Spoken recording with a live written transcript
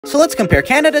So let's compare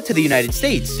Canada to the United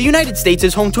States. The United States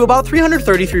is home to about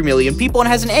 333 million people and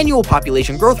has an annual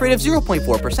population growth rate of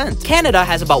 0.4%. Canada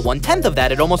has about 1/10 of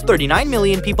that at almost 39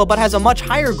 million people but has a much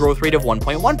higher growth rate of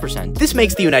 1.1%. This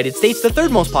makes the United States the third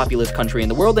most populous country in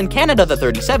the world and Canada the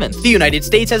 37th. The United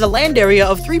States has a land area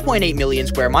of 3.8 million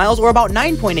square miles or about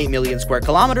 9.8 million square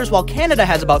kilometers, while Canada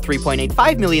has about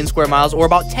 3.85 million square miles or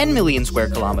about 10 million square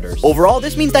kilometers. Overall,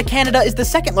 this means that Canada is the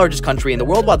second largest country in the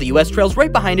world while the US trails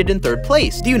right behind it in third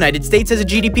place. The United States has a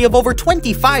GDP of over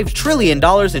 $25 trillion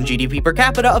and GDP per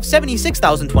capita of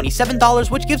 $76,027,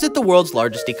 which gives it the world's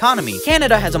largest economy.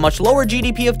 Canada has a much lower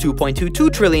GDP of $2.22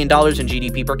 trillion and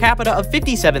GDP per capita of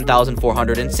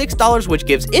 $57,406, which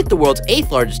gives it the world's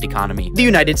 8th largest economy. The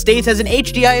United States has an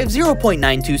HDI of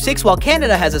 0.926, while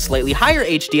Canada has a slightly higher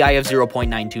HDI of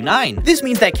 0.929. This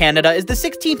means that Canada is the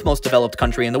 16th most developed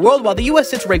country in the world, while the US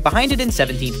sits right behind it in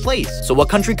 17th place. So what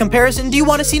country comparison do you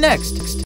want to see next?